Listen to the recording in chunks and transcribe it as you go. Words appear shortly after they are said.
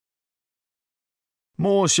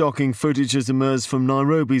More shocking footage has emerged from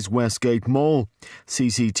Nairobi's Westgate Mall.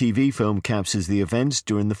 CCTV film captures the events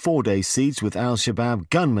during the 4-day siege with Shabaab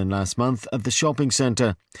gunmen last month at the shopping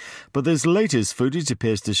centre. But this latest footage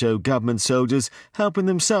appears to show government soldiers helping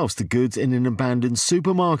themselves to goods in an abandoned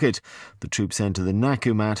supermarket. The troops enter the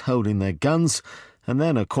Naku mat holding their guns, and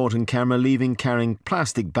then are caught on camera leaving carrying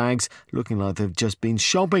plastic bags looking like they've just been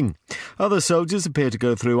shopping. Other soldiers appear to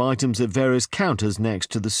go through items at various counters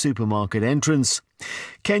next to the supermarket entrance.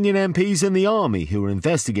 Kenyan MPs and the army who are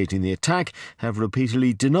investigating the attack have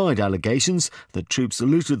repeatedly denied allegations that troops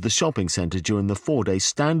looted the shopping centre during the 4-day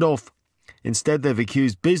standoff. Instead, they've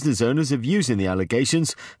accused business owners of using the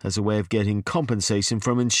allegations as a way of getting compensation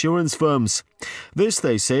from insurance firms. This,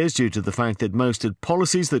 they say, is due to the fact that most had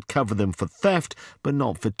policies that cover them for theft, but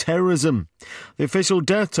not for terrorism. The official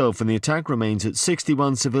death toll from the attack remains at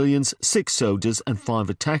 61 civilians, 6 soldiers and 5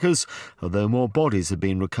 attackers, although more bodies have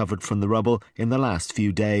been recovered from the rubble in the last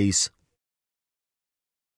few days.